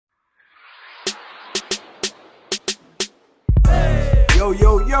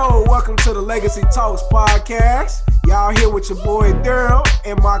Yo, welcome to the Legacy Talks podcast. Y'all here with your boy Daryl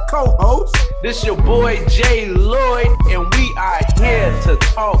and my co-host. This your boy Jay Lloyd, and we are here to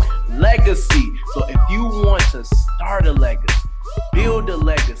talk legacy. So if you want to start a legacy, build a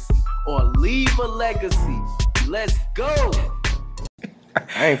legacy, or leave a legacy, let's go.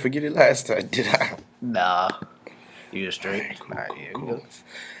 I ain't forget it last time, did I? Nah, you straight. Cool.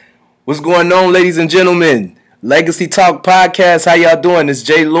 What's going on, ladies and gentlemen? Legacy Talk Podcast. How y'all doing? It's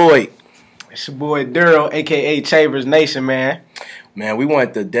Jay Lloyd. It's your boy Daryl, a.k.a. Chambers Nation, man. Man, we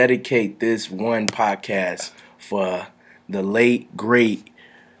wanted to dedicate this one podcast for the late, great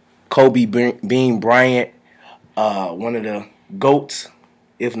Kobe Bean Bryant, one of the GOATs,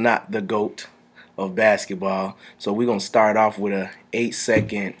 if not the GOAT of basketball. So we're going to start off with a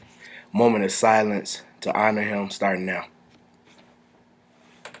 8-second moment of silence to honor him starting now.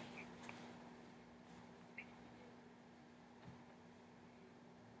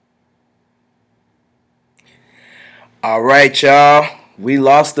 All right, y'all. We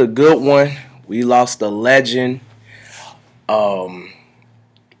lost a good one. We lost a legend. Caught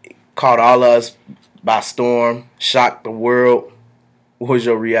all of us by storm. Shocked the world. What was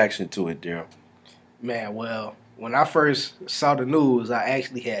your reaction to it, Daryl? Man, well, when I first saw the news, I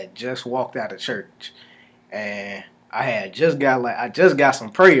actually had just walked out of church, and I just got some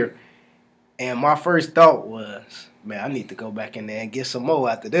prayer, and my first thought was, man, I need to go back in there and get some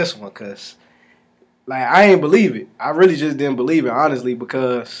more after this one, cause like I ain't believe it. I really just didn't believe it, honestly,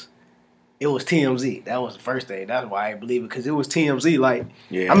 because it was TMZ. That was the first thing. That's why I didn't believe it, because it was TMZ. Like,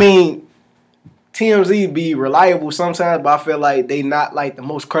 yeah. I mean, TMZ be reliable sometimes, but I feel like they not like the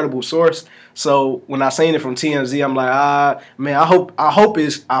most credible source. So when I seen it from TMZ, I'm like, man, I hope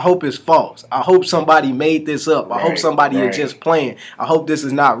it's false. I hope somebody made this up. I hope somebody is just playing. I hope this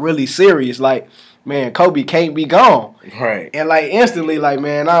is not really serious. Like, man, Kobe can't be gone. Right. And like instantly, like,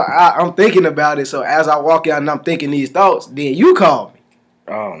 man, I'm thinking about it. So as I walk out and I'm thinking these thoughts, then you call me.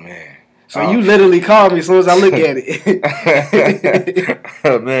 Oh man. So you literally called me as soon as I look at it.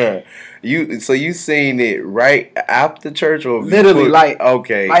 Oh, man. You seen it right after church or literally like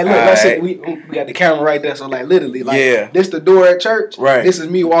okay. Like look, let's say we got the camera right there, so like literally like this the door at church. Right. This is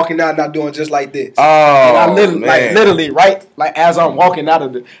me walking out and I'm doing just like this. Oh, and I literally man. literally right like as I'm walking out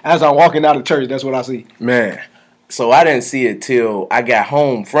of church, that's what I see. Man. So I didn't see it till I got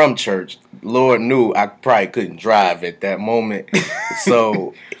home from church. Lord knew I probably couldn't drive at that moment.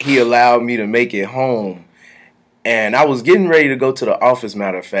 So he allowed me to make it home. And I was getting ready to go to the office,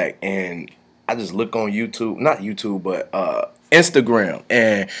 matter of fact, and I just look on YouTube, not YouTube, but Instagram.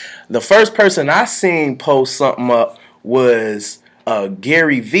 And the first person I seen post something up was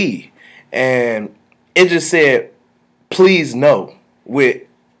Gary V. And it just said, please no, with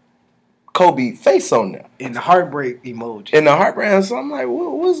Kobe face on there. In the heartbreak emoji. In the heartbreak. So I'm like,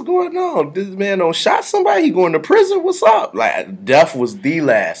 what's going on? This man don't shot somebody? He going to prison? What's up? Like, death was the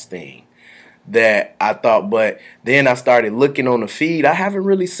last thing that I thought, but then I started looking on the feed. I haven't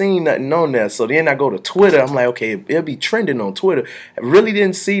really seen nothing on there. So then I go to Twitter. I'm like, okay, it'll be trending on Twitter. I really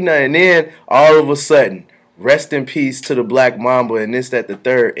didn't see nothing. Then all of a sudden, rest in peace to the Black Mamba and this, that, the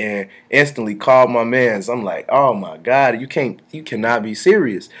third, and instantly called my mans. I'm like, oh my God, you cannot be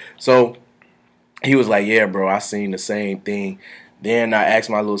serious. So he was like, yeah, bro, I seen the same thing. Then I asked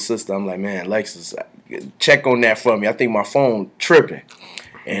my little sister, I'm like, man, Lexus, check on that for me. I think my phone tripping.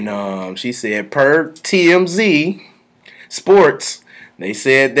 And she said, per TMZ Sports, they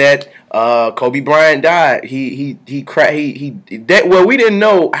said that Kobe Bryant died. We didn't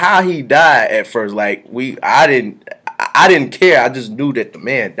know how he died at first. Like I didn't care. I just knew that the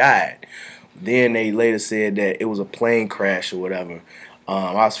man died. Then they later said that it was a plane crash or whatever.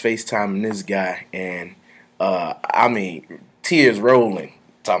 I was FaceTiming this guy, and I mean, tears rolling.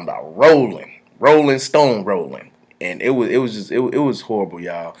 Talking about rolling stone rolling. And it was horrible,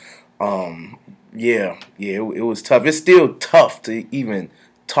 y'all. It was tough. It's still tough to even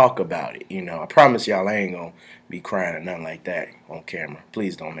talk about it, you know. I promise y'all I ain't gonna be crying or nothing like that on camera.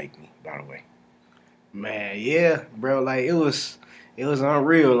 Please don't make me, by the way. Man, yeah, bro, like it was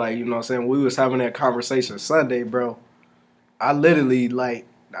unreal. Like, you know what I'm saying? We was having that conversation Sunday, bro. I literally, like,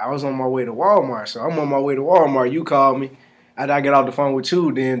 I was on my way to Walmart. So I'm on my way to Walmart. You called me. After I get off the phone with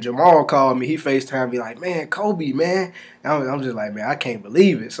you, then Jamal called me. He FaceTimed me like, man, Kobe, man. And I'm just like, man, I can't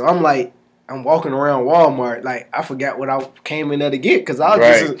believe it. So I'm like, I'm walking around Walmart. Like, I forgot what I came in there to get, because I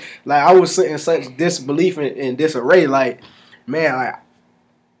was just, like, I was in such disbelief and disarray. Like, man, like,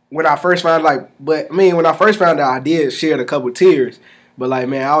 when I first found out, I did shed a couple tears. But, like,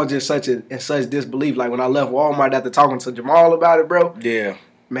 man, I was just in such disbelief. Like, when I left Walmart after talking to Jamal about it, bro. Yeah.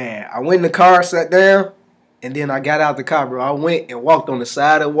 Man, I went in the car, sat down, And then I got out the car, bro. I went and walked on the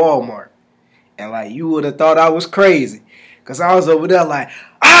side of Walmart. And, like, you would have thought I was crazy. Because I was over there like,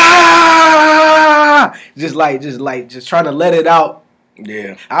 ah! Just trying to let it out.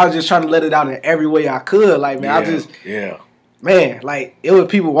 Yeah. I was just trying to let it out in every way I could. Like, man, man, like, it was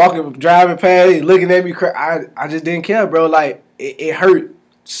people walking, driving past, looking at me. I just didn't care, bro. Like, it hurt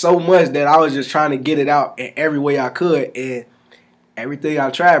so much that I was just trying to get it out in every way I could. And everything I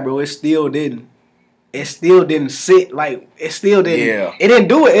tried, bro, it still didn't sit. Like, it still didn't. Yeah. It didn't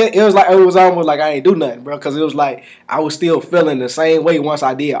do it. It was almost like I ain't do nothing, bro. Because it was like I was still feeling the same way once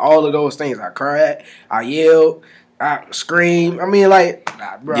I did all of those things. I cried, I yelled, I screamed. I mean, like,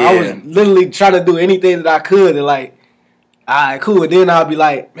 bro, I was literally trying to do anything that I could to, like, all right, cool. And then I'll be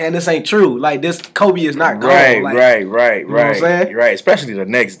like, man, this ain't true. Like, this Kobe is not gone. Right. You know what I'm saying? Right. Especially the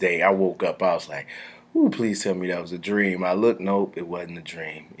next day, I woke up. I was like, "Ooh, please tell me that was a dream." I looked, nope, it wasn't a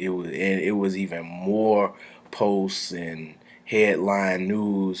dream. It was even more posts and headline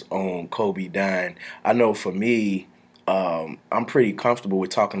news on Kobe dying. I know for me, I'm pretty comfortable with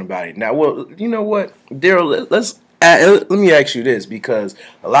talking about it now. Well, you know what, Daryl? Let me ask you this, because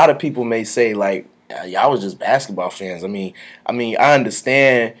a lot of people may say, like, y'all was just basketball fans. I mean, I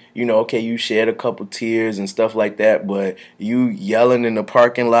understand, you know, okay, you shed a couple tears and stuff like that, but you yelling in the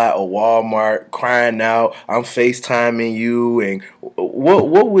parking lot of Walmart, crying out, I'm FaceTiming you, and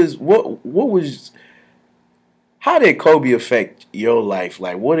what was how did Kobe affect your life?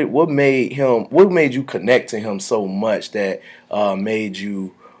 Like, what made you connect to him so much that made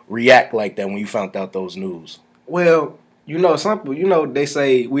you react like that when you found out those news? Well, you know, they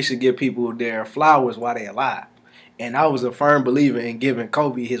say we should give people their flowers while they're alive. And I was a firm believer in giving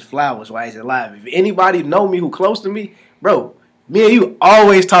Kobe his flowers while he's alive. If anybody know me who close to me, bro, me and you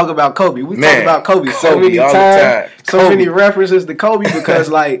always talk about Kobe. We talk about Kobe so many times, so many references to Kobe because,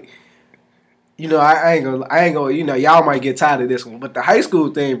 like, you know, I ain't gonna, you know, y'all might get tired of this one. But the high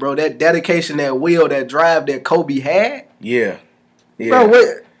school thing, bro, that dedication, that will, that drive that Kobe had. Yeah. Bro,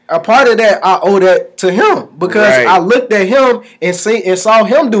 a part of that, I owe that to him because I looked at him and saw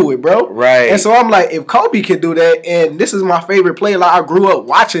him do it, bro. Right. And so I'm like, if Kobe could do that, and this is my favorite player, like, I grew up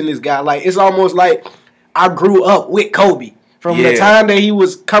watching this guy. Like, it's almost like I grew up with Kobe. From the time that he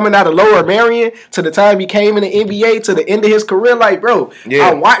was coming out of Lower Marion to the time he came in the NBA to the end of his career, like, bro,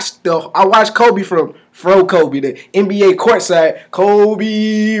 I watched Kobe from Kobe, the NBA courtside,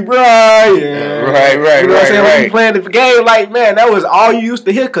 Kobe Bryant. Right. You know what I'm saying? When he playing the game, like, man, that was all you used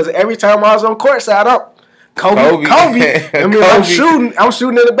to hear because every time I was on courtside, Kobe. I mean, Kobe. I'm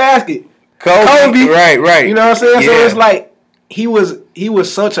shooting in the basket. Kobe. Right. You know what I'm saying? Yeah. So it's like he was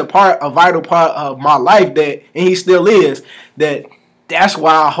such a vital part of my life that, and he still is, that's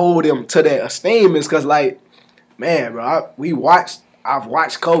why I hold him to that esteem, is because, like, man, bro, I've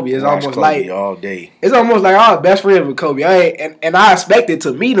watched Kobe. It's almost Kobe like all day. It's almost like I was best friends with Kobe. I expected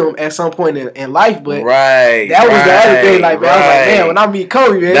to meet him at some point in life, but that was the other thing. Like, man, I was like, man, when I meet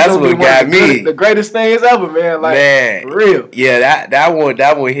Kobe, man, that's what got me. The greatest things ever, man. Like, man, for real. Yeah, that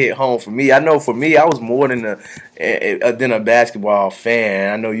one hit home for me. I know for me, I was more than a basketball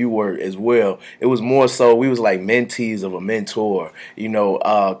fan. I know you were as well. It was more so we was like mentees of a mentor. You know,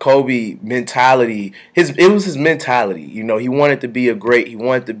 Kobe mentality. It was his mentality. You know, he wanted to be he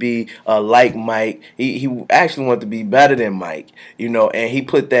wanted to be like Mike. He actually wanted to be better than Mike. You know, and he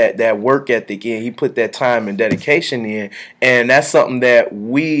put that work ethic in. He put that time and dedication in, and that's something that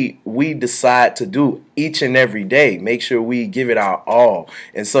we decide to do each and every day. Make sure we give it our all,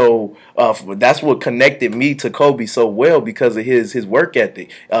 and so that's what connected me to Kobe so well, because of his work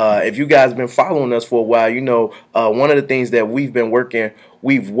ethic. If you guys been following us for a while, you know one of the things that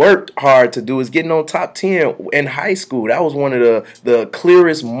we've worked hard to do is getting on top 10 in high school. That was one of the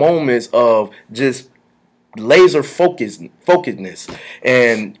clearest moments of just laser focusedness,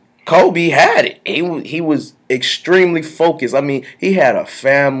 and Kobe had it. He was extremely focused. I mean, he had a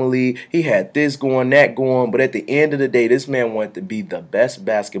family. He had this going, that going. But at the end of the day, this man wanted to be the best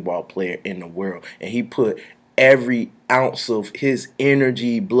basketball player in the world. And he put every ounce of his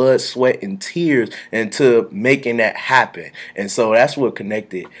energy, blood, sweat, and tears into making that happen. And so that's what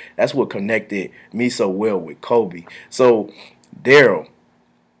connected me so well with Kobe. So, Daryl,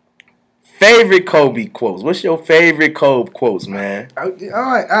 favorite Kobe quotes. What's your favorite Kobe quotes, man? All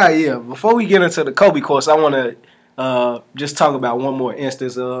right, yeah. Before we get into the Kobe quotes, I want to just talk about one more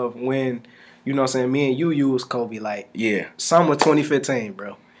instance of when, you know what I'm saying, me and you used Kobe, like, summer 2015,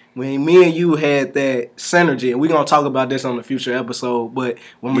 bro. When me and you had that synergy, and we're going to talk about this on the future episode, but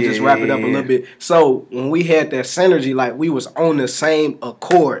I'm going to just wrap it up a little bit. So, when we had that synergy, like, we was on the same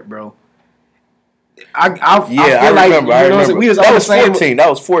accord, bro. I Yeah, feel I like, remember. I remember. we was That on was the same. 14. That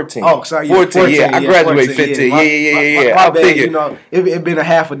was 14. Oh, sorry, 14. Yeah, I graduated 14, 15. Yeah. My I'm bad. thinking. You know, it been a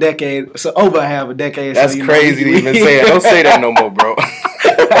half a decade, so over a half a decade. That's so, you crazy know, to even say that. Don't say that no more, bro.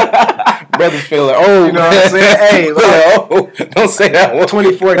 Brothers feel like, oh, you know what I'm saying? Hey, like, don't say that one.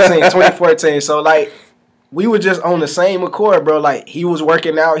 2014. So like, we were just on the same accord, bro. Like, he was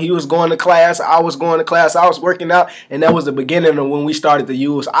working out, he was going to class, I was going to class, I was working out, and that was the beginning of when we started to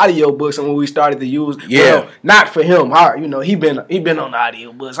use audio books and when we started to use, not for him. You know, he been on the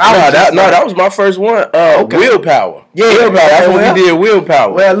audio books. That was my first one. Okay. Willpower. Yeah, Willpower. That's when we did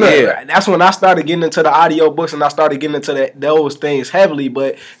Willpower. Well, look, that's when I started getting into the audio books and I started getting into those things heavily.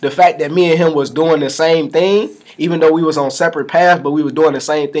 But the fact that me and him was doing the same thing, even though we was on separate paths, but we was doing the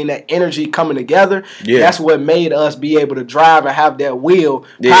same thing, that energy coming together, that's what made us be able to drive and have that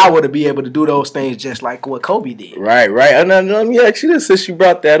power to be able to do those things just like what Kobe did. Right. And let me ask you this, since you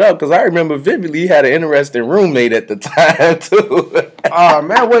brought that up, because I remember vividly you had an interesting roommate at the time, too. Oh,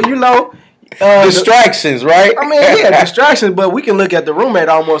 man, well, you know. Distractions, right? I mean, yeah, distractions, but we can look at the roommate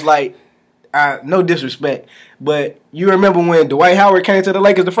almost like, no disrespect, but you remember when Dwight Howard came to the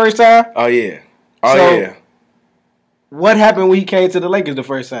Lakers the first time? Oh, yeah. What happened when he came to the Lakers the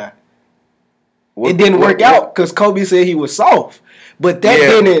first time? It didn't work out because Kobe said he was soft. But that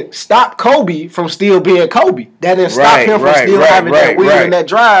didn't stop Kobe from still being Kobe. That didn't stop him from still having that will and that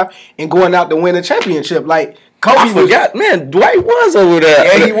drive and going out to win a championship. Like, Kobe I forgot, man. Dwight was over there.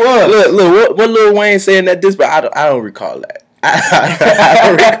 Yeah, he was. Look, what Lil Wayne saying that this, but I don't recall that. I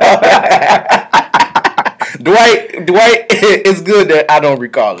don't recall that. Dwight, it's good that I don't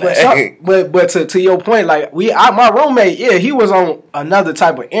recall that. But to your point, like my roommate, he was on another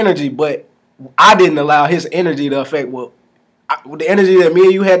type of energy, but I didn't allow his energy to affect the energy that me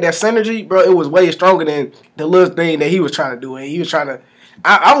and you had, that synergy, bro. It was way stronger than the little thing that he was trying to do, and he was trying to.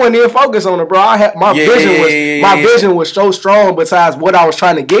 I wasn't even focused on it, bro. My vision was so strong. Besides what I was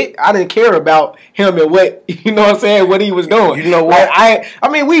trying to get, I didn't care about him and what what he was doing. You know what? I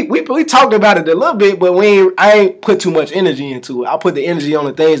mean, we talked about it a little bit, but I ain't put too much energy into it. I put the energy on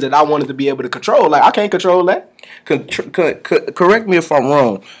the things that I wanted to be able to control. Like, I can't control that. Correct me if I'm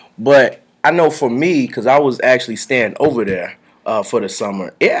wrong, but I know for me, because I was actually staying over there for the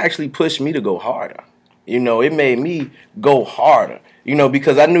summer, it actually pushed me to go harder. You know, it made me go harder. You know,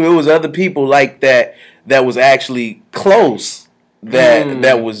 because I knew it was other people like that was actually close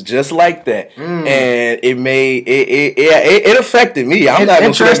that was just like that, and it affected me. I'm not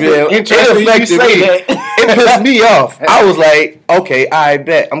gonna say it affected me. It pissed me off. I was like, okay, I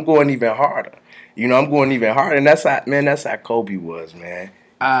bet I'm going even harder. You know, I'm going even harder, and that's how Kobe was, man.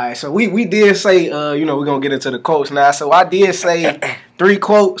 All right, so we did say, we're gonna get into the quotes now. So I did say 3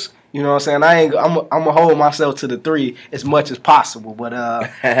 quotes. You know what I'm saying? I'm gonna hold myself to the 3 as much as possible. But so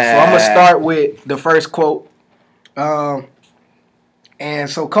I'm gonna start with the first quote. And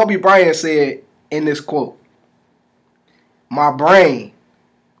so Kobe Bryant said in this quote, "My brain,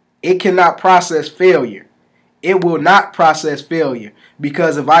 it cannot process failure. It will not process failure,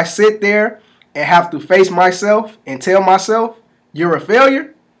 because if I sit there and have to face myself and tell myself you're a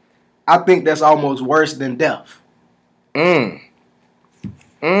failure, I think that's almost worse than death."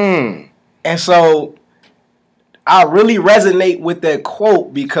 And so I really resonate with that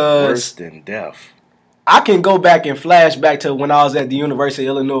quote because worse than death. I can go back and flash back to when I was at the University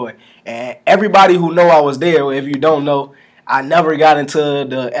of Illinois, and everybody who know I was there, if you don't know, I never got into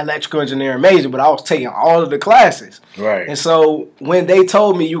the electrical engineering major, but I was taking all of the classes. Right. And so when they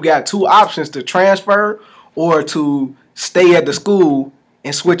told me you got 2 options, to transfer or to stay at the school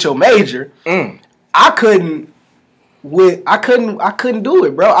and switch your major, I couldn't do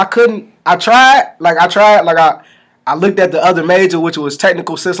it, bro. I tried. I looked at the other major, which was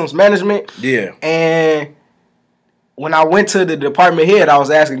technical systems management. Yeah. And when I went to the department head, I was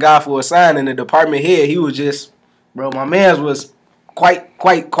asking God for a sign, and the department head, he was just, bro, my man was quite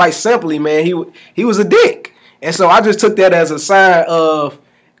simply, man, he was a dick. And so I just took that as a sign of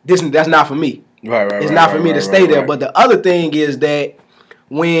that's not for me. Right. It's not for me to stay there. But the other thing is that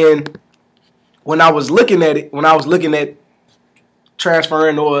when I was looking at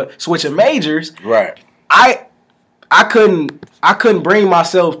transferring or switching majors, right, I couldn't bring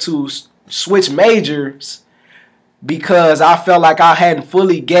myself to switch majors because I felt like I hadn't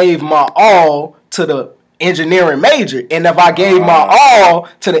fully gave my all to the engineering major, and if I gave my all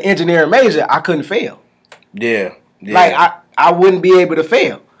to the engineering major, I couldn't fail. Yeah. Like I wouldn't be able to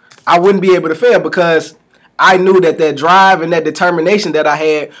fail. I wouldn't be able to fail because I knew that drive and that determination that I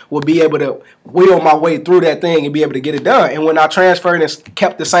had would be able to wheel my way through that thing and be able to get it done. And when I transferred and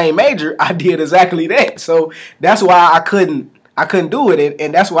kept the same major, I did exactly that. So that's why I couldn't I couldn't do it,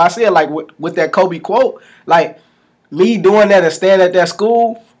 and that's why I said like with that Kobe quote, like me doing that and staying at that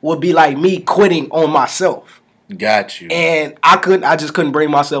school would be like me quitting on myself. Got you. And I just couldn't bring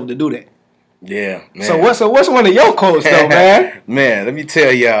myself to do that. Yeah, man. So what's one of your quotes though, man? Man, let me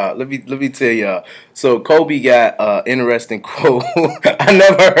tell y'all. Let me tell y'all. So Kobe got an interesting quote. I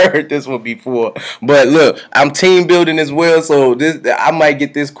never heard this one before. But look, I'm team building as well, so I might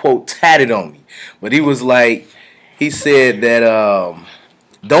get this quote tatted on me. But he said that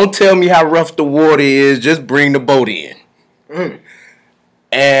don't tell me how rough the water is, just bring the boat in.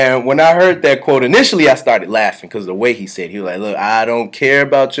 And when I heard that quote, initially I started laughing because of the way he said it. He was like, look, I don't care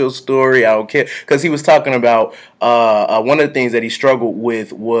about your story. I don't care. Because he was talking about one of the things that he struggled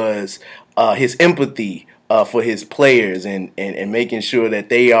with was his empathy for his players and making sure that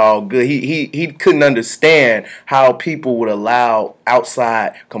they all good. He couldn't understand how people would allow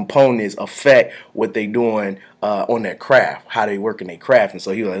outside components affect what they doing on their craft, how they working their craft. And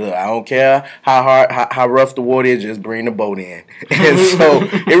so he was like, look, I don't care how rough the water is, just bring the boat in. And so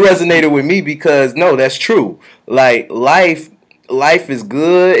it resonated with me because, no, that's true. Like, life is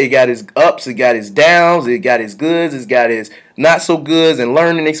good. It got its ups, it got its downs, it got its goods, it's got its not so goods and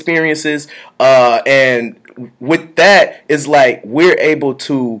learning experiences. And with that, it's like we're able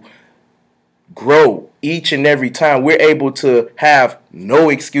to grow each and every time. We're able to have no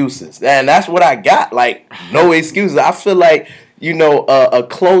excuses. And that's what I got, like no excuses. I feel like, a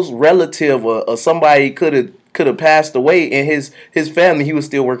close relative or somebody could have passed away in his family. He was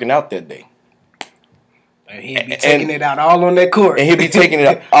still working out that day. And he'd be taking it out all on that court. And he'd be taking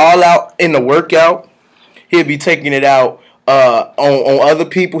it all out in the workout. He'd be taking it out on other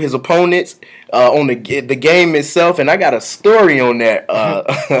people, his opponents, on the game itself. And I got a story on that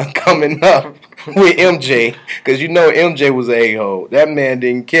coming up with MJ. Because MJ was an a-hole. That man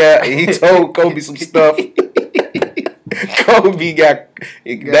didn't care. He told Kobe some stuff. Kobe got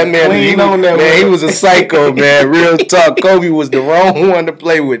that man. He was a psycho, man. Real talk. Kobe was the wrong one to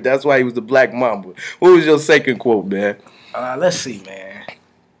play with. That's why he was the Black Mamba. What was your second quote, man? Let's see, man.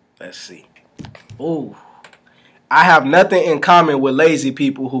 Let's see. Ooh. I have nothing in common with lazy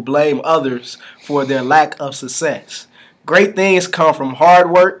people who blame others for their lack of success. Great things come from hard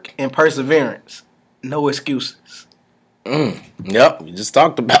work and perseverance. No excuses. Yep, we just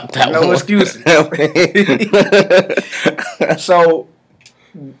talked about that. No excuses. So,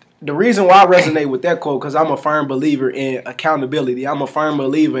 the reason why I resonate with that quote, because I'm a firm believer in accountability. I'm a firm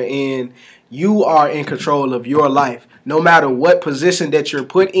believer in you are in control of your life. No matter what position that you're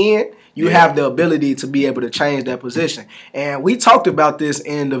put in, you have the ability to be able to change that position. And we talked about this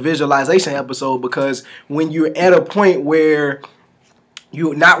in the visualization episode, because when you're at a point where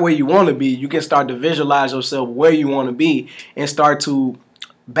you're not where you want to be, you can start to visualize yourself where you want to be and start to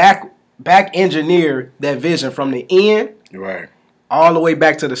back engineer that vision from the end all the way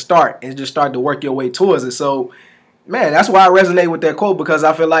back to the start and just start to work your way towards it. So, man, that's why I resonate with that quote, because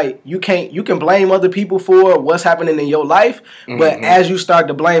I feel like you can blame other people for what's happening in your life, but as you start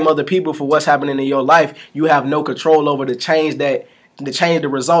to blame other people for what's happening in your life, you have no control over the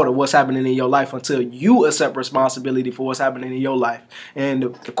result of what's happening in your life until you accept responsibility for what's happening in your life. And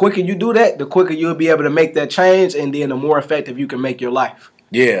the quicker you do that, the quicker you'll be able to make that change, and then the more effective you can make your life.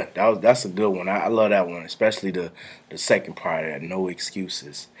 Yeah, that's a good one. I love that one, especially the second part of that, no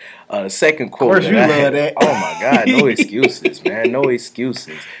excuses. The second quote. Of course, you love that. Oh my God, no excuses, man, no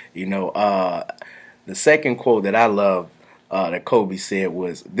excuses. The second quote that I love that Kobe said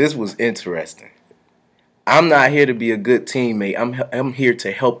was interesting. I'm not here to be a good teammate. I'm here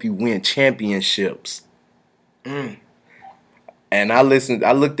to help you win championships. And I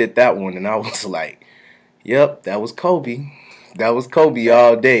looked at that one and I was like, yep, that was Kobe. That was Kobe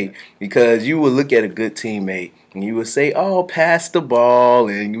all day, because you would look at a good teammate and you would say, oh, pass the ball.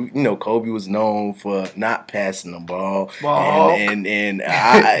 And, Kobe was known for not passing the ball. And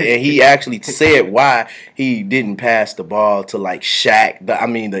he actually said why he didn't pass the ball to, like, Shaq.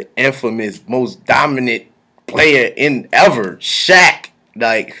 The infamous, most dominant player ever, Shaq.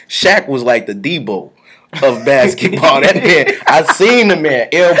 Like, Shaq was like the Debo of basketball. That man, I seen the man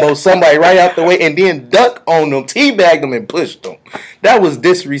elbow somebody right out the way and then duck on them, teabag them, and pushed them. That was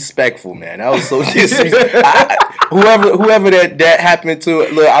disrespectful, man. That was so disrespectful. Whoever that happened to,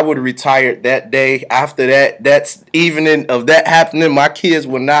 look, I would have retired that day. After that's evening of that happening, my kids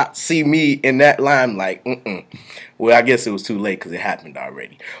will not see me in that line like, Well, I guess it was too late because it happened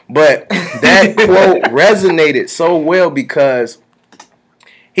already. But that quote resonated so well because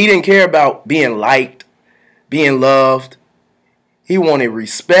he didn't care about being liked, being loved. He wanted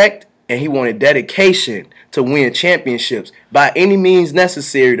respect and he wanted dedication to win championships. By any means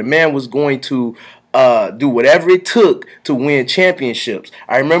necessary, the man was going to do whatever it took to win championships.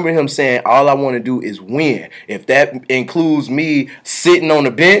 I remember him saying, all I want to do is win. If that includes me sitting on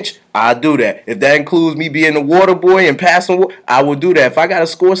the bench, I'll do that. If that includes me being a water boy and passing, I will do that. If I got to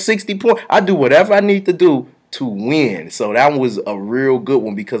score 60 points, I'll do whatever I need to do to win. So that was a real good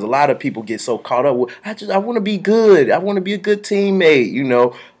one, because a lot of people get so caught up with, I want to be good. I want to be a good teammate, you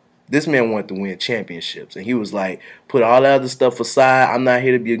know. This man wanted to win championships, and he was like, put all that other stuff aside. I'm not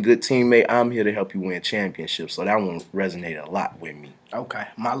here to be a good teammate. I'm here to help you win championships. So that one resonated a lot with me. Okay.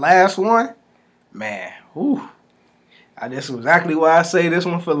 My last one, man, this is exactly why I say this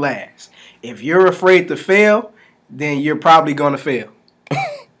one for last. If you're afraid to fail, then you're probably going to fail.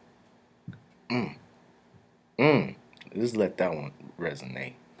 Just let that one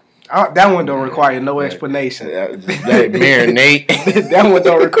resonate. That one don't require no explanation. That marinate. That one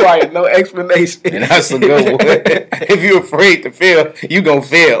don't require no explanation. And that's a good one. If you're afraid to fail, you gonna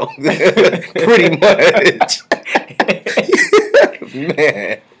fail. Pretty much.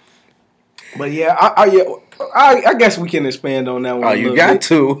 Man. But yeah, I guess we can expand on that one. Oh, you got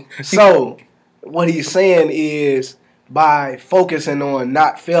to. So, what he's saying is, by focusing on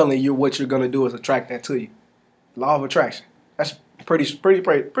not failing, what you're gonna do is attract that to you. Law of attraction. That's pretty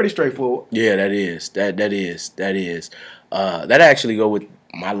straightforward. Yeah, that is. That is. That actually go with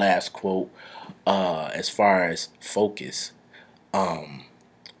my last quote. As far as focus,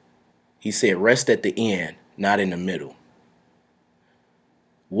 he said, "Rest at the end, not in the middle."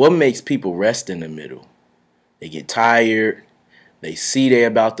 What makes people rest in the middle? They get tired. They see they're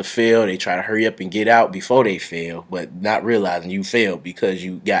about to fail. They try to hurry up and get out before they fail, but not realizing you failed because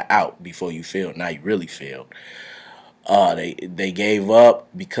you got out before you failed. Now you really failed. They gave up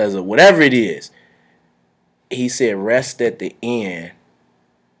because of whatever it is. He said, rest at the end,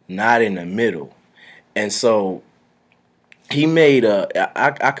 not in the middle. And so he made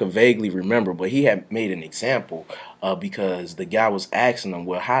I could vaguely remember, but he had made an example because the guy was asking him,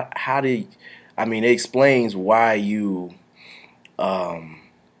 well, how did, it explains why you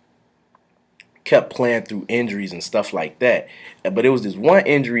kept playing through injuries and stuff like that. But it was this one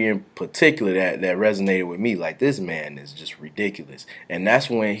injury in particular that resonated with me. Like, this man is just ridiculous. And that's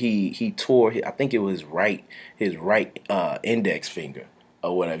when he tore, I think it was his right index finger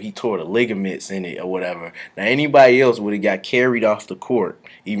or whatever. He tore the ligaments in it or whatever. Now, anybody else would have got carried off the court,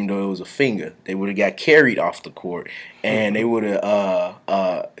 even though it was a finger. They would have got carried off the court, and they would have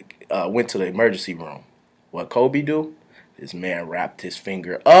went to the emergency room. What Kobe do? This man wrapped his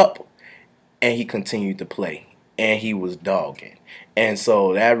finger up, and he continued to play, and he was dogging. And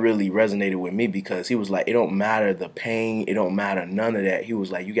so that really resonated with me because he was like, it don't matter the pain, it don't matter none of that. He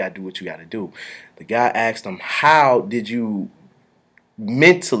was like, you got to do what you got to do. The guy asked him, how did you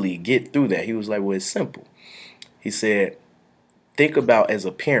mentally get through that? He was like, well, it's simple. He said, think about as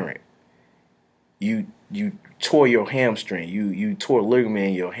a parent, you tore your hamstring, you tore a ligament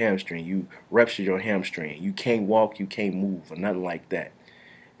in your hamstring, you ruptured your hamstring, you can't walk, you can't move, or nothing like that.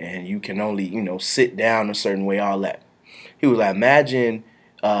 And you can only, sit down a certain way, all that. He was like, imagine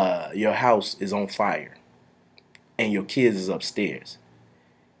your house is on fire and your kids is upstairs.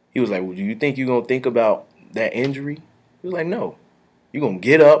 He was like, well, do you think you're going to think about that injury? He was like, no. You're going to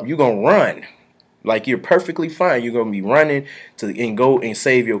get up, you're going to run. Like, you're perfectly fine. You're going to be running and go and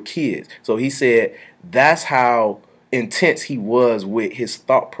save your kids. So he said that's how intense he was with his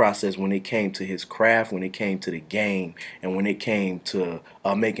thought process when it came to his craft, when it came to the game, and when it came to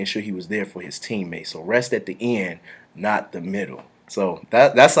making sure he was there for his teammates. So rest at the end, not the middle. So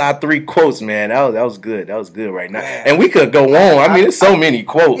that's our 3 quotes, man. That was good. That was good right now. And we could go on. There's so many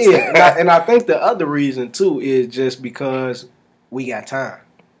quotes. Yeah, and I think the other reason too is just because we got time.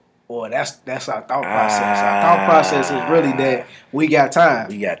 Or that's our thought process. Our thought process is really that we got time.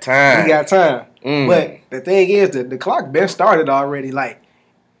 We got time. But the thing is that the clock been started already. Like,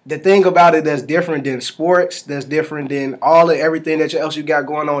 the thing about it that's different than sports, that's different than everything else you got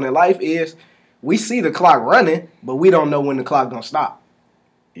going on in life is we see the clock running, but we don't know when the clock gonna stop.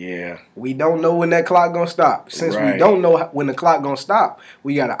 Yeah. We don't know when that clock gonna stop. Since we don't know when the clock gonna stop,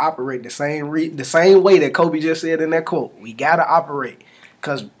 we gotta operate the same way that Kobe just said in that quote. We gotta operate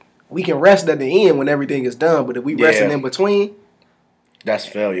because we can rest at the end when everything is done, but if we resting in between, that's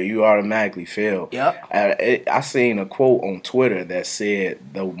failure. You automatically fail. Yep. I seen a quote on Twitter that said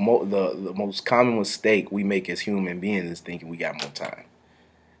the most common mistake we make as human beings is thinking we got more time.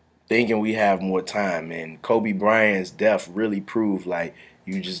 Thinking we have more time. And Kobe Bryant's death really proved like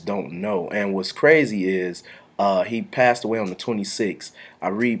you just don't know. And what's crazy is he passed away on the 26th. I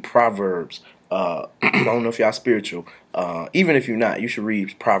read Proverbs. I don't know if y'all spiritual. Even if you're not, you should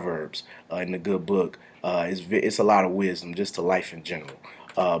read Proverbs in the good book. It's a lot of wisdom just to life in general.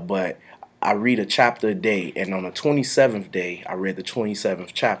 But I read a chapter a day, and on the 27th day, I read the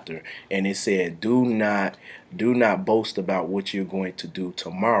 27th chapter, and it said, "Do not boast about what you're going to do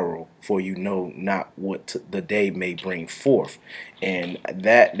tomorrow, for you know not what the day may bring forth." And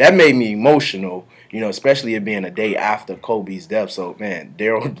that made me emotional, especially it being a day after Kobe's death. So man,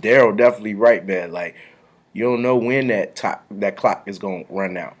 Daryl definitely right, man. Like, you don't know when that clock is gonna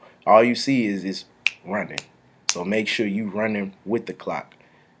run out. All you see is running. So make sure you running with the clock.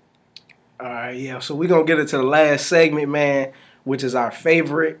 All right, yeah. So we're going to get into the last segment, man, which is our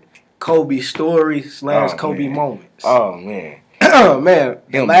favorite Kobe stories / Kobe moments. Oh, man. Man.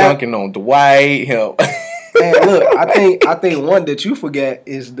 Him dunking on Dwight. Him. Man, look, I think one that you forget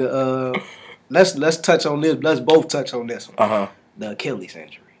is the let's touch on this. Let's both touch on this one. Uh-huh. The Achilles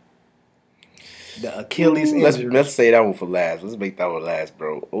injury. The Achilles injury. Let's say that one for last. Let's make that one last,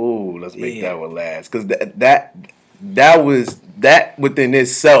 bro. Ooh, let's make that one last. Because that was, that within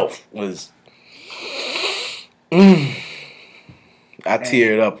itself was, I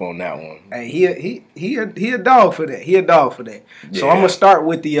teared up on that one. Hey, he a dog for that. He a dog for that. Yeah. So I'm gonna start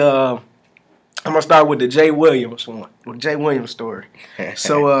with the Jay Williams one, with Jay Williams story.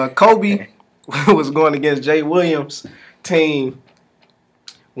 So Kobe was going against Jay Williams' team.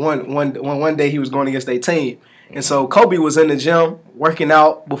 One day he was going against their team. And so Kobe was in the gym working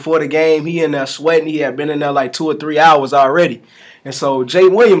out before the game. He in there sweating. He had been in there like 2 or 3 hours already. And so Jay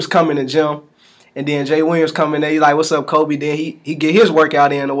Williams come in the gym. And then Jay Williams come in there. He's like, "What's up, Kobe?" Then he get his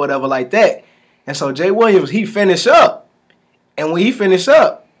workout in or whatever like that. And so Jay Williams, he finish up. And when he finish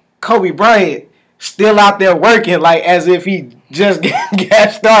up, Kobe Bryant still out there working like as if he just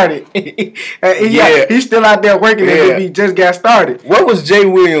got started. He's still out there working as if he just got started. What was Jay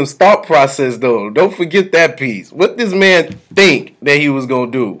Williams' thought process, though? Don't forget that piece. What this man think that he was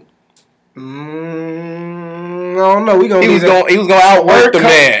going to do? I don't know. He was gonna outwork the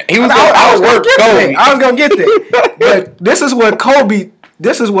man. He was gonna outwork Kobe. I was gonna get there. But this is what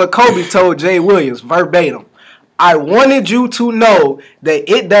Kobe told Jay Williams verbatim. "I wanted you to know that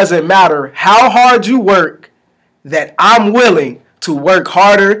it doesn't matter how hard you work, that I'm willing to work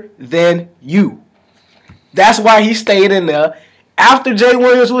harder than you." That's why he stayed in there. After Jay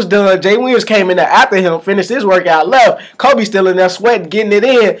Williams was done, Jay Williams came in there after him, finished his workout, left. Kobe still in there sweating, getting it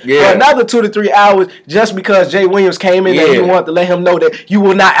in for another 2 to 3 hours just because Jay Williams came in there. He wanted to let him know that you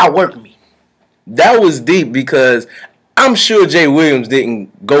will not outwork me. That was deep because I'm sure Jay Williams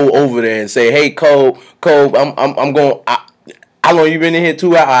didn't go over there and say, "Hey, Kobe, I'm going. How long you been in here?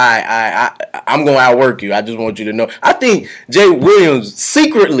 2 hours. I'm going to outwork you. I just want you to know." I think Jay Williams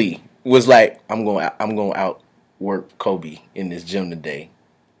secretly was like, "I'm going to outwork Kobe in this gym today."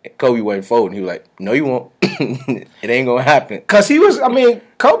 Kobe wasn't folding. He was like, "No, you won't. It ain't gonna happen." Cause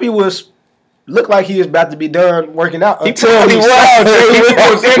Kobe looked like he was about to be done working out. He probably was. Y'all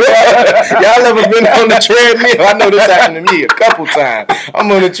ever been on the treadmill? I know this happened to me a couple times.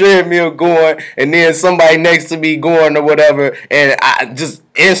 I'm on the treadmill going, and then somebody next to me going or whatever, and I just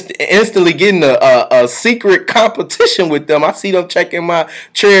instantly getting a secret competition with them. I see them checking my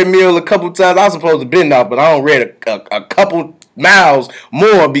treadmill a couple times. I was supposed to bend off, but I don't read a couple miles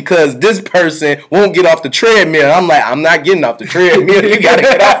more because this person won't get off the treadmill. I'm like, "I'm not getting off the treadmill. You gotta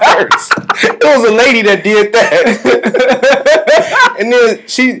get off first." It was a lady that did that. And then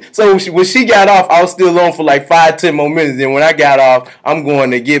when she got off, I was still on for like 5-10 more minutes. Then when I got off, I'm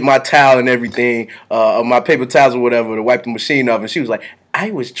going to get my towel and everything, my paper towels or whatever to wipe the machine off. And she was like,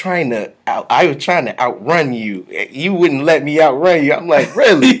 I was trying to outrun you. You wouldn't let me outrun you." I'm like,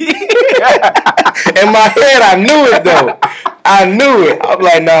 "Really?" In my head, I knew it though. I knew it. I'm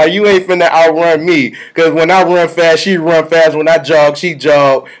like, "Nah, you ain't finna outrun me." Because when I run fast, she run fast. When I jog, she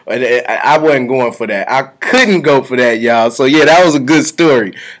jog. I wasn't going for that. I couldn't go for that, y'all. So yeah, that was a good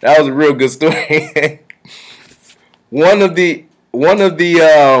story. That was a real good story. One of the.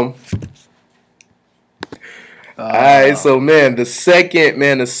 All right, so the second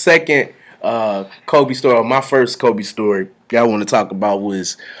Kobe story, or my first Kobe story I want to talk about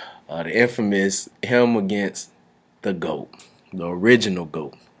was the infamous him against the GOAT, the original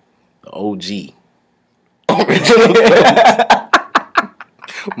GOAT, the OG, original GOAT,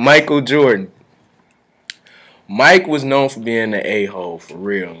 Michael Jordan. Mike was known for being an a-hole, for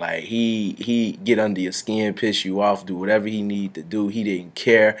real. Like, he get under your skin, piss you off, do whatever he need to do. He didn't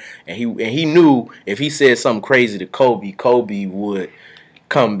care. And he knew if he said something crazy to Kobe, Kobe would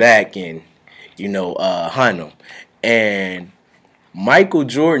come back and, hunt him. And Michael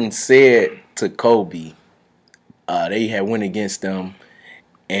Jordan said to Kobe, they had went against them,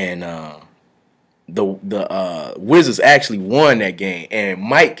 and the Wizards actually won that game. And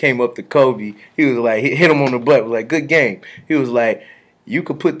Mike came up to Kobe. He was like, he hit him on the butt. Was like, "Good game." He was like, You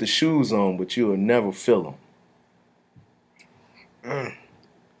could put the shoes on, but you'll never feel them.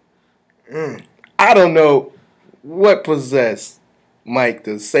 I don't know what possessed Mike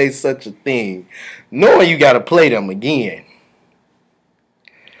to say such a thing, knowing you got to play them again.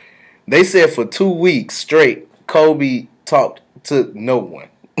 They said for 2 weeks straight, Kobe talked to no one.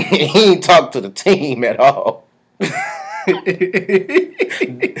 He ain't talked to the team at all.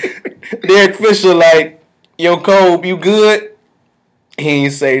 Derek Fisher like, yo, Kobe, you good? He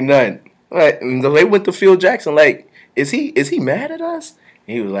ain't say nothing. Like, and they went to Phil Jackson like, is he mad at us?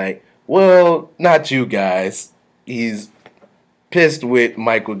 And he was like, well, not you guys. He's pissed with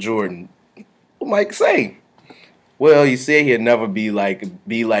Michael Jordan. What Mike say? Well, he said he'll never be like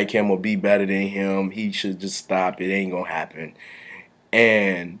him or be better than him. He should just stop. It ain't gonna happen.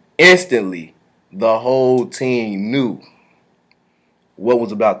 And instantly, the whole team knew what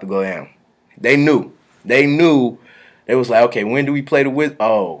was about to go down. They knew. They was like, okay, when do we play the Wizards?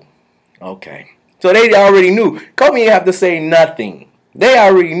 Oh, okay. So they already knew. Kobe didn't have to say nothing. They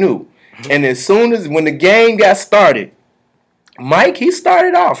already knew. And as soon as when the game got started, Mike, he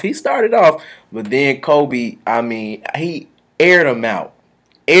started off. But then Kobe, I mean, he aired them out.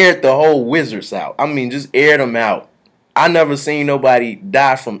 Aired the whole Wizards out. I mean, just aired them out. I never seen nobody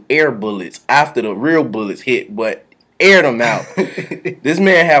die from air bullets after the real bullets hit, but aired them out. This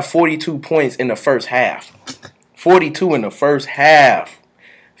man had 42 points in the first half. 42 in the first half.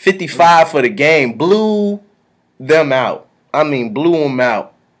 55 for the game. Blew them out. I mean, blew them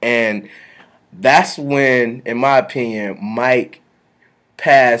out. And that's when, in my opinion, Mike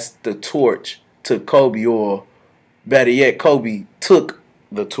passed the torch to Kobe, or better yet, Kobe took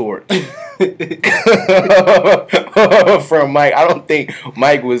the torch from Mike. I don't think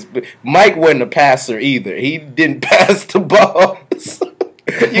Mike wasn't a passer either. He didn't pass the ball.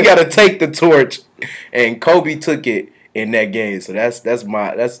 You got to take the torch, and Kobe took it in that game. So that's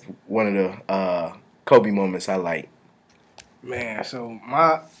one of the Kobe moments I like. Man, so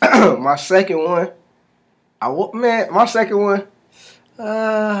my my second one,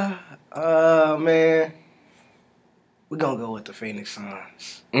 man, we're gonna go with the Phoenix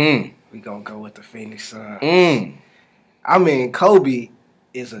Suns. We're gonna go with the Phoenix Suns. I mean, Kobe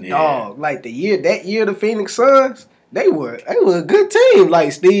is a dog. Like that year, the Phoenix Suns, they were a good team.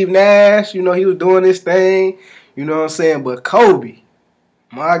 Like Steve Nash, he was doing his thing. You know what I'm saying? But Kobe,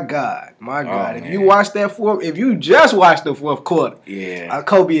 my God. If you just watched the fourth quarter,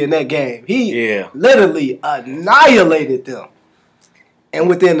 Kobe in that game, he literally annihilated them. And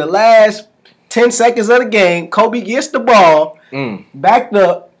within the last 10 seconds of the game, Kobe gets the ball, backed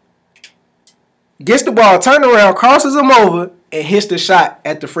up, gets the ball, turns around, crosses him over, and hits the shot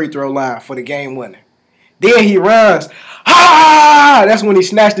at the free throw line for the game winner. Then he runs. That's when he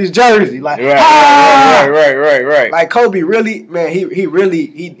snatched his jersey. Like, right. Like Kobe really, man,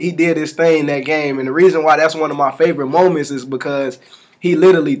 he did his thing that game. And the reason why that's one of my favorite moments is because he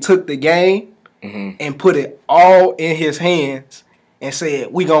literally took the game and put it all in his hands and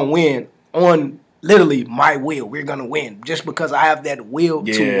said, we going to win on literally my will. We're going to win just because I have that will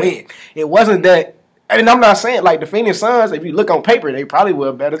to win. It wasn't that, I'm not saying like the Phoenix Suns, if you look on paper, they probably were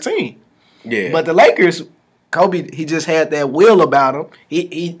a better team. Yeah. But the Lakers, Kobe, he just had that will about him.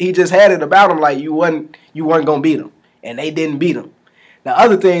 He just had it about him like you weren't gonna beat him, and they didn't beat him. The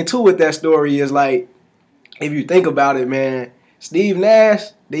other thing too with that story is like, if you think about it, man, Steve Nash,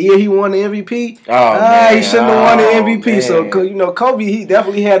 the year he won the MVP, he shouldn't have won the MVP. Man. So Kobe, he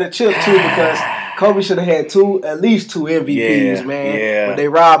definitely had a chip too because Kobe should have had at least two MVPs, man. Yeah. But they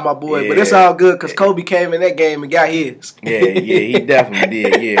robbed my boy. Yeah. But it's all good because Kobe came in that game and got his. He definitely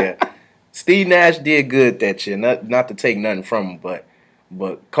did. Yeah. Steve Nash did good that year. Not to take nothing from him,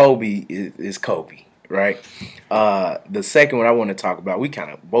 but Kobe is Kobe, right? The second one I want to talk about, we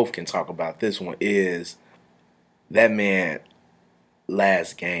kind of both can talk about this one, is that man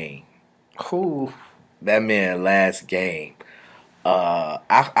last game. Ooh. That man last game.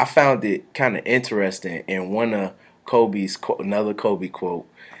 I found it kind of interesting in one of Kobe's another Kobe quote.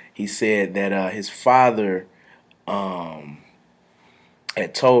 He said that his father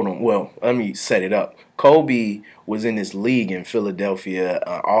had told him, well, let me set it up. Kobe was in this league in Philadelphia.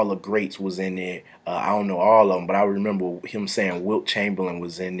 All the greats was in it. I don't know all of them, but I remember him saying Wilt Chamberlain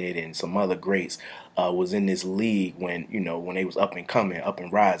was in it and some other greats was in this league when they was up and coming, up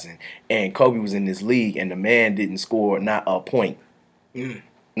and rising. And Kobe was in this league, and the man didn't score not a point.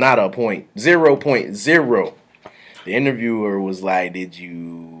 Not a point. 0.0. The interviewer was like, was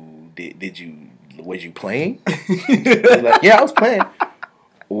you playing? He was like, yeah, I was playing.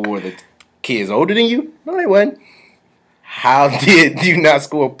 Or the kids older than you? No, they wasn't. How did you not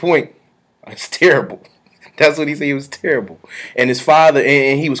score a point? It's terrible. That's what he said. He was terrible. And his father,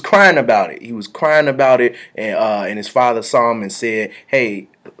 and he was crying about it. He was crying about it, and his father saw him and said, "Hey,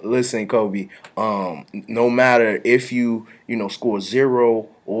 listen, Kobe. No matter if you score 0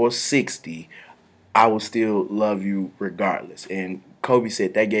 or 60, I will still love you regardless." And Kobe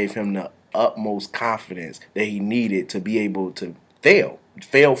said that gave him the utmost confidence that he needed to be able to fail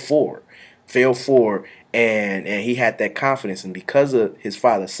forward, and he had that confidence. And because of his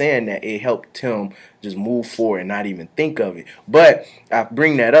father saying that, it helped him just move forward and not even think of it. But I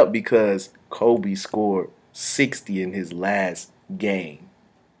bring that up because Kobe scored 60 in his last game.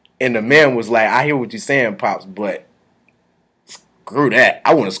 And the man was like, "I hear what you're saying, Pops, but screw that.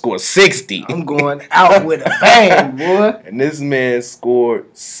 I want to score 60. I'm going out with a bang, boy." And this man scored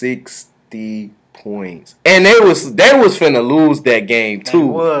 60 points. And they was finna lose that game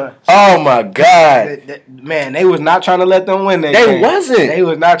too. Oh my God. Man, they was not trying to let them win that game. They wasn't. They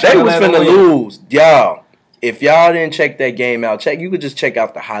was not trying to let them win. They was finna lose. Y'all, if y'all didn't check that game out, you could just check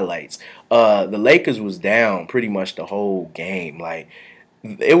out the highlights. The Lakers was down pretty much the whole game. Like,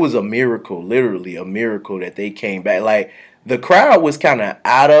 it was a miracle, literally a miracle that they came back. Like, the crowd was kind of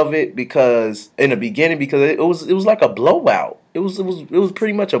out of it because in the beginning, because it was like a blowout. It was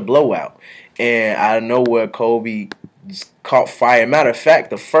pretty much a blowout. And out of nowhere, Kobe just caught fire. Matter of fact,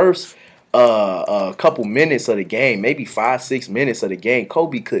 the first couple minutes of the game, maybe 5-6 minutes of the game,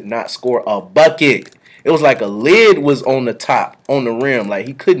 Kobe could not score a bucket. It was like a lid was on the top, on the rim. Like,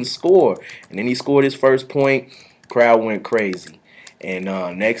 he couldn't score. And then he scored his first point. Crowd went crazy. And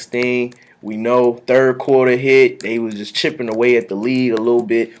next thing we know, third quarter hit. They was just chipping away at the lead a little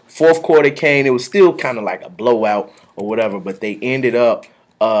bit. Fourth quarter came. It was still kind of like a blowout or whatever, but they ended up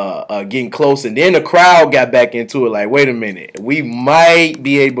getting close. And then the crowd got back into it like, wait a minute, we might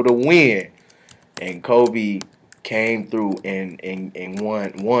be able to win. And Kobe came through and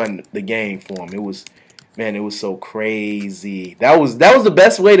won the game for him. It was so crazy. That was the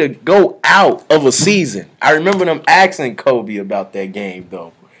best way to go out of a season. I remember them asking Kobe about that game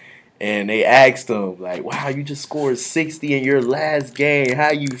though. And they asked him, like, "Wow, you just scored 60 in your last game.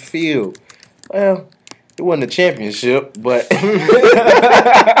 How you feel?" Well, it wasn't a championship, but he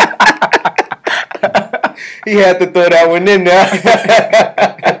had to throw that one in there.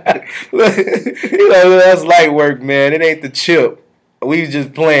 That's light work, man. It ain't the chip. We was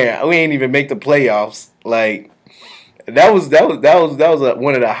just playing. We ain't even make the playoffs. Like, that was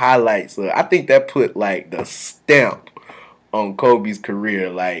one of the highlights. I think that put like the stamp on Kobe's career,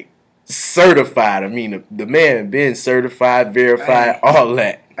 like certified. I mean, the man been certified, verified, all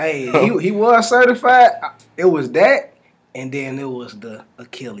that. Hey, he was certified. It was that, and then it was the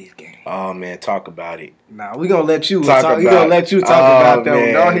Achilles game. Oh man, talk about it. Nah, we gonna let you talk. We gonna let you talk about that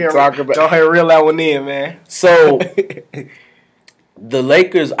one. Don't hear reel that one in, man. So the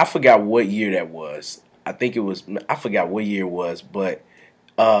Lakers, I forgot what year that was. I forgot what year it was, but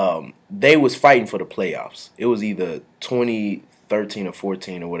they was fighting for the playoffs. It was either 2013 or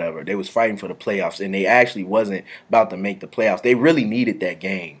 14 or whatever. They was fighting for the playoffs, and they actually wasn't about to make the playoffs. They really needed that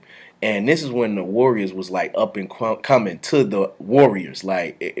game. And this is when the Warriors was like up and coming to the Warriors.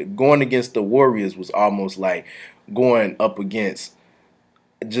 Like, going against the Warriors was almost like going up against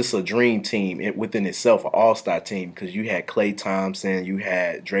just a dream team within itself, an all-star team, because you had Klay Thompson, you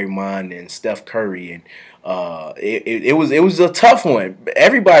had Draymond and Steph Curry, and it was a tough one.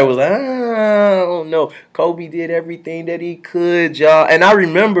 Everybody was like, I don't know. Kobe did everything that he could, y'all. And I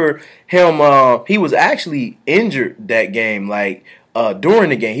remember him. He was actually injured that game. Like,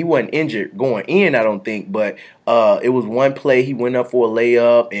 during the game, he wasn't injured going in, I don't think, but it was one play he went up for a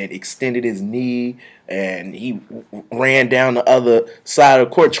layup and extended his knee, and he ran down the other side of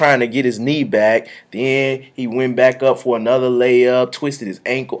the court trying to get his knee back. Then he went back up for another layup, twisted his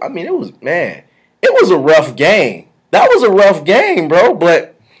ankle. I mean, it was a rough game. That was a rough game, bro,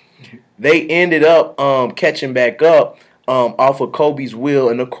 but they ended up catching back up off of Kobe's will.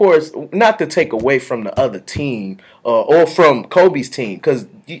 And, of course, not to take away from the other team or from Kobe's team, because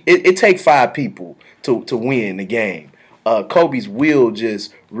it takes 5 people to win the game. Kobe's will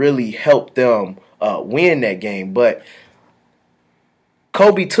just really helped them win that game. But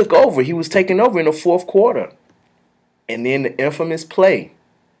Kobe took over. He was taking over in the fourth quarter. And then the infamous play.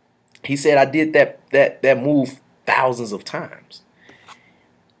 He said, I did that move thousands of times.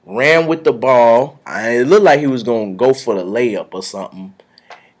 Ran with the ball. It looked like he was going to go for the layup or something.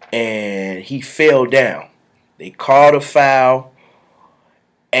 And he fell down. They called a foul.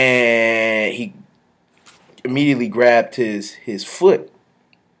 And he immediately grabbed his foot.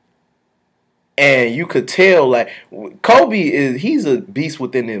 And you could tell, like, Kobe he's a beast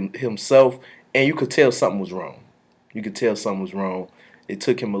within himself. And you could tell something was wrong. It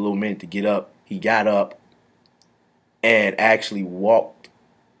took him a little minute to get up. He got up. and actually walked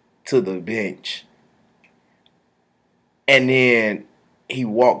to the bench. And then he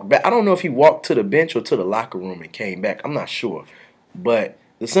walked back. I don't know if he walked to the bench or to the locker room and came back. I'm not sure. But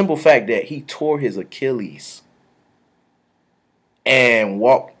the simple fact that he tore his Achilles and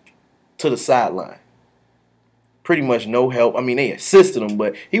walked to the sideline. Pretty much no help. I mean, they assisted him,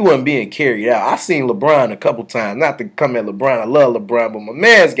 but he wasn't being carried out. I seen LeBron a couple times. Not to come at LeBron. I love LeBron, but my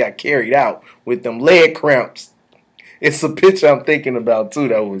man's got carried out with them leg cramps. It's a picture I'm thinking about, too,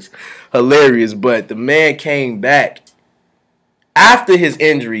 that was hilarious. But the man came back after his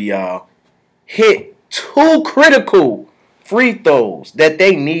injury, y'all, hit 2 critical free throws that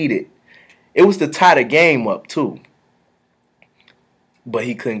they needed. It was to tie the game up, too. But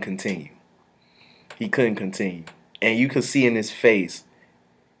he couldn't continue. He couldn't continue. And you could see in his face,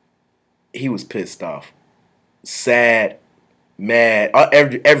 he was pissed off. Sad, mad,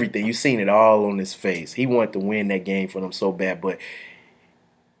 everything. You seen it all on his face. He wanted to win that game for them so bad, but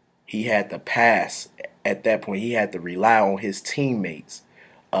he had to pass at that point. He had to rely on his teammates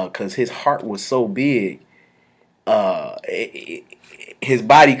because his heart was so big. His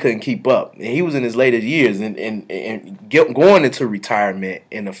body couldn't keep up. And he was in his later years and going into retirement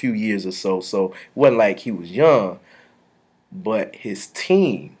in a few years or so. So it wasn't like he was young. But his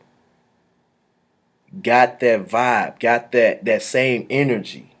team got that vibe, got that same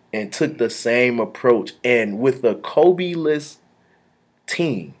energy, and took the same approach. And with a Kobe-less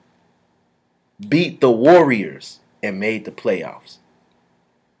team, beat the Warriors and made the playoffs.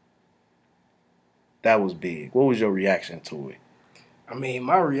 That was big. What was your reaction to it? I mean,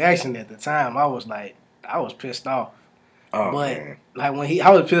 my reaction at the time, I was pissed off. Oh, but man. like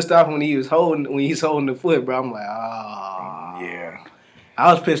I was pissed off when he's holding the foot, bro. I'm like, yeah.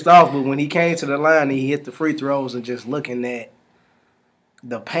 I was pissed off, but when he came to the line and he hit the free throws and just looking at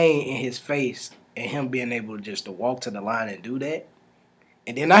the pain in his face and him being able to walk to the line and do that.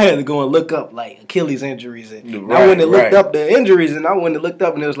 And then I had to go and look up like Achilles injuries, and I went and looked up the injuries, and I went and looked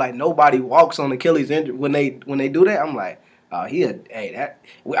up, and it was like nobody walks on Achilles injury when they do that. I'm like, oh, I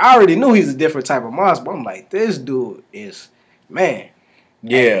already knew he's a different type of monster, but I'm like, this dude is, man.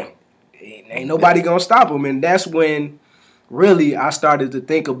 Yeah. Ain't nobody gonna stop him, and that's when really I started to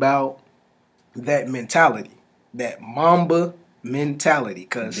think about that mentality, that Mamba mentality,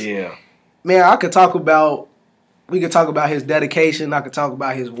 because man, we could talk about his dedication. I could talk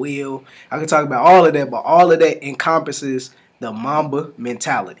about his will. I could talk about all of that, but all of that encompasses the Mamba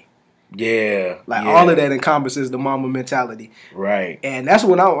mentality. Yeah. All of that encompasses the Mamba mentality. Right. And that's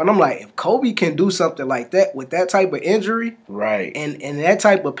when I'm like, if Kobe can do something like that with that type of injury, right, and that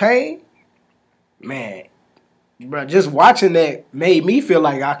type of pain, man, bro, just watching that made me feel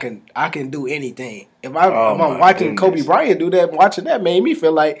like I can do anything. If I'm watching Kobe Bryant do that, watching that made me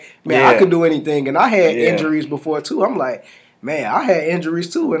feel like, man, I can do anything. And I had injuries before too. I'm like, man, I had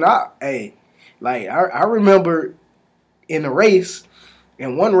injuries too. And I remember in a race,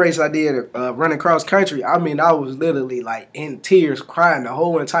 in one race I did running cross country, I mean, I was literally like in tears crying the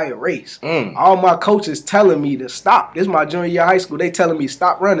whole entire race. All my coaches telling me to stop. This is my junior year of high school. They telling me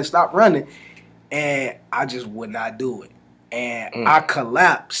stop running. And I just would not do it. And I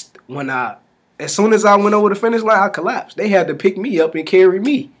collapsed as soon as I went over the finish line, I collapsed. They had to pick me up and carry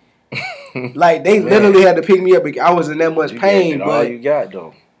me. Like, they literally had to pick me up. I was in that much pain. But all you got,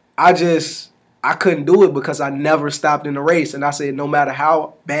 though. I couldn't do it because I never stopped in the race. And I said, no matter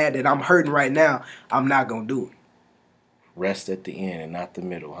how bad that I'm hurting right now, I'm not going to do it. Rest at the end and not the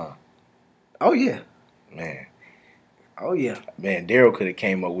middle, huh? Oh, yeah. Man. Oh, yeah. Man, Daryl could have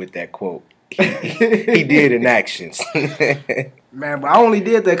came up with that quote. He did in actions. Man, but I only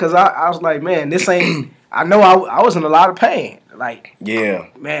did that because I was like, man, this ain't. I know I was in a lot of pain. Like, yeah,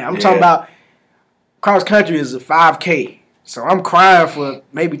 man, I'm talking about cross country is a 5K, so I'm crying for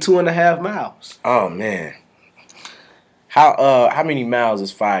maybe 2.5 miles. Oh man, how many miles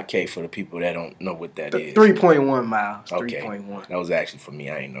is 5K for the people that don't know what that is? 3.1 miles. Okay, 3.1. That was actually for me.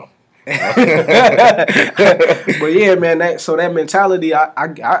 I ain't know. But yeah, man, that mentality,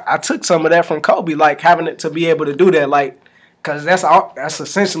 I took some of that from Kobe, like having it to be able to do that, like, cause that's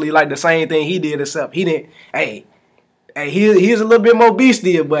essentially like the same thing he did, except he didn't. He's a little bit more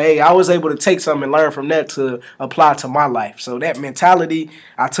beastier, but I was able to take something and learn from that to apply to my life. So that mentality,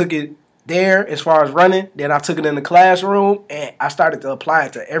 I took it there as far as running, then I took it in the classroom, and I started to apply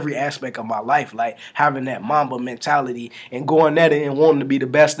it to every aspect of my life, like having that Mamba mentality and going at it and wanting to be the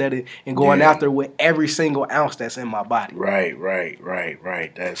best at it and going after it with every single ounce that's in my body. Right.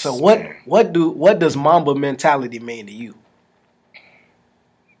 That's so what does Mamba mentality mean to you?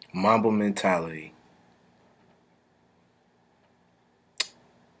 Mamba mentality.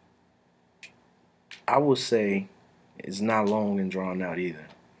 I would say It's not long and drawn out either.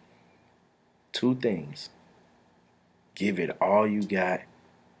 2 things. Give it all you got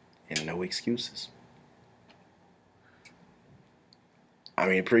and no excuses. I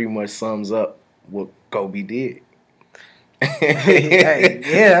mean, it pretty much sums up what Kobe did. Hey,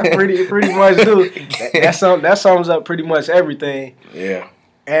 yeah, pretty much do. That sums up pretty much everything. Yeah.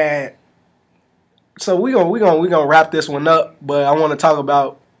 And so we gonna wrap this one up, but I want to talk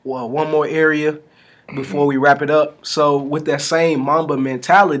about one more area before we wrap it up. So with that same Mamba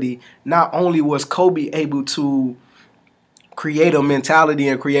mentality, not only was Kobe able to create a mentality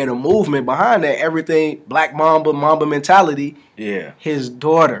and create a movement behind that, everything Black Mamba mentality. Yeah. His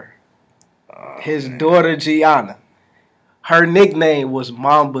daughter, daughter Gianna, her nickname was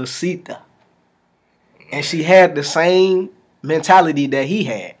Mambacita, and she had the same mentality that he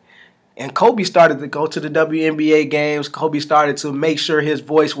had. And Kobe started to go to the WNBA games. Kobe started to make sure his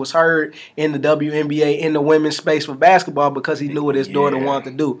voice was heard in the WNBA, in the women's space for basketball, because he knew what his daughter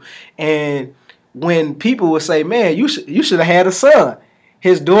wanted to do. And when people would say, "Man, you should have had a son,"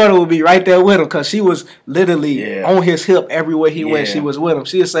 his daughter would be right there with him, because she was literally on his hip everywhere he went. She was with him.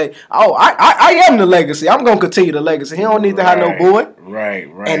 She would say, "Oh, I am the legacy. I'm gonna continue the legacy. He don't need to have no boy." Right.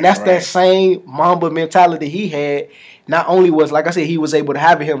 And that's that same Mamba mentality he had. Not only was, like I said, he was able to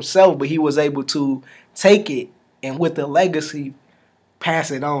have it himself, but he was able to take it and with the legacy, pass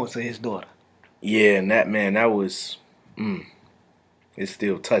it on to his daughter. Yeah, and that was, it's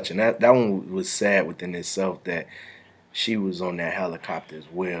still touching. That one was sad within itself that she was on that helicopter as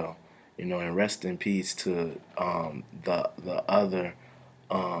well. You know, and rest in peace to the other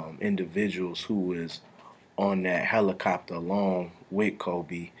individuals who was on that helicopter along with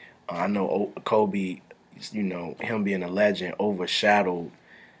Kobe. I know Kobe, you know, him being a legend overshadowed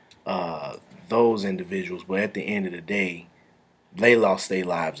those individuals, but at the end of the day, they lost their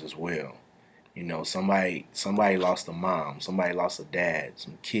lives as well. You know, somebody lost a mom, somebody lost a dad,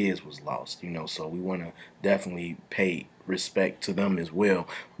 some kids was lost, you know, so we want to definitely pay respect to them as well.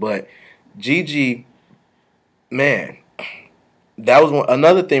 But Gigi, man, that was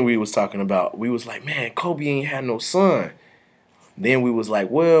another thing we was talking about. We was like, man, Kobe ain't had no son. Then we was like,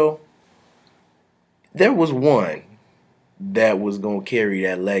 well, there was one that was going to carry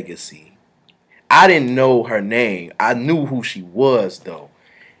that legacy. I didn't know her name. I knew who she was, though.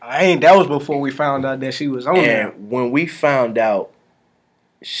 That was before we found out that she was on there. And when we found out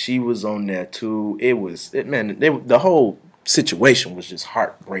she was on there, too, the whole situation was just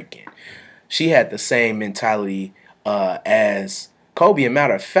heartbreaking. She had the same mentality as Kobe. As a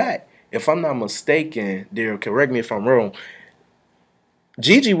matter of fact, if I'm not mistaken, Daryl, correct me if I'm wrong,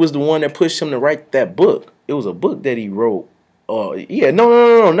 Gigi was the one that pushed him to write that book. It was a book that he wrote.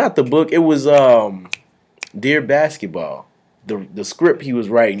 No, not the book. It was Dear Basketball, the script he was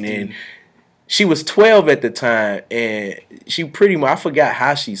writing. And she was 12 at the time, and she pretty much, I forgot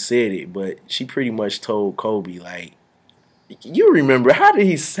how she said it, but she pretty much told Kobe, like, you remember, how did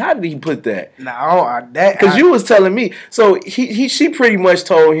he put that? No, because you was telling me. So she pretty much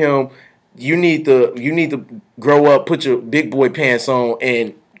told him, you need to grow up, put your big boy pants on,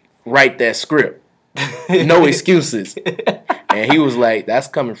 and write that script. No excuses. And he was like, that's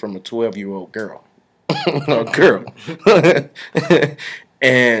coming from a 12-year-old girl. A girl.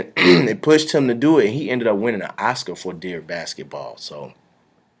 And it pushed him to do it, and he ended up winning an Oscar for Dear Basketball. So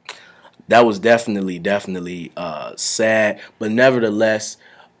that was definitely sad. But nevertheless,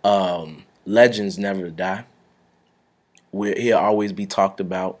 legends never die. He'll always be talked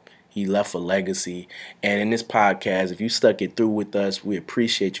about. He left a legacy. And in this podcast, if you stuck it through with us, we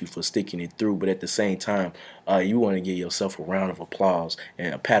appreciate you for sticking it through. But at the same time, you want to give yourself a round of applause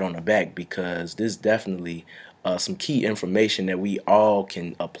and a pat on the back, because this is definitely some key information that we all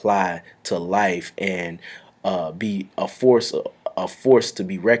can apply to life and be a force to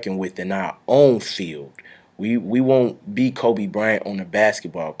be reckoned with in our own field. We won't be Kobe Bryant on the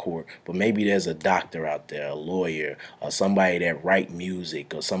basketball court, but maybe there's a doctor out there, a lawyer, or somebody that write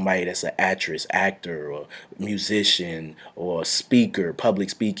music, or somebody that's an actress, actor, or musician, or speaker, public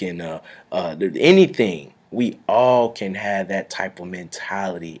speaking, anything. We all can have that type of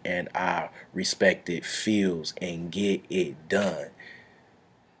mentality in our respected fields and get it done.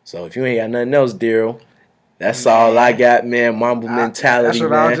 So if you ain't got nothing else, Daryl, that's all I got, man. Mamba mentality, that's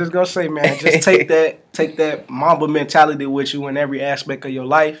what I was just gonna say, man. Just take that Mamba mentality with you in every aspect of your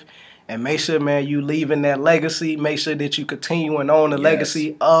life, and make sure, man, you leaving that legacy. Make sure that you continuing on the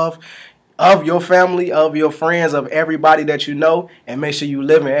legacy of of your family, of your friends, of everybody that you know, and make sure you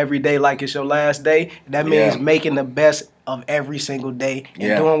living every day like it's your last day. That means making the best of every single day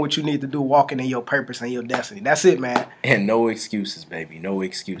and doing what you need to do, walking in your purpose and your destiny. That's it, man. And no excuses, baby. No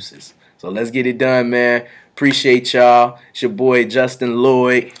excuses. So let's get it done, man. Appreciate y'all. It's your boy Justin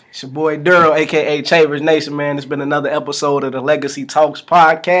Lloyd. It's your boy Daryl, a.k.a. Chambers Nation, man. It's been another episode of the Legacy Talks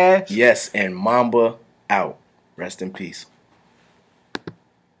podcast. Yes, and Mamba out. Rest in peace.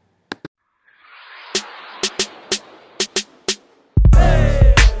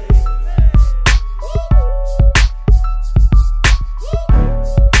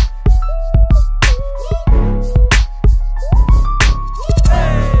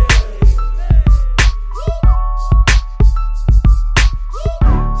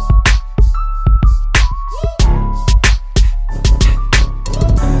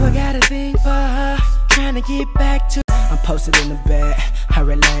 I'm posted in the bed, I'm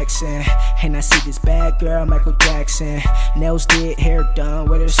relaxing, and I see this bad girl, Michael Jackson. Nails did, hair done,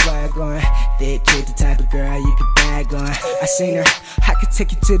 with her swag on. Thick chick, the type of girl you could bag on. I seen her, I could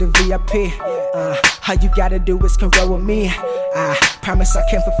take you to the VIP. All you gotta do is come roll with me. I promise I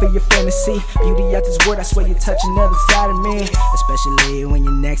can't fulfill your fantasy. Beauty out this world, I swear you touch another side of me. Especially when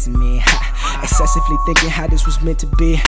you're next to me. Excessively thinking how this was meant to be.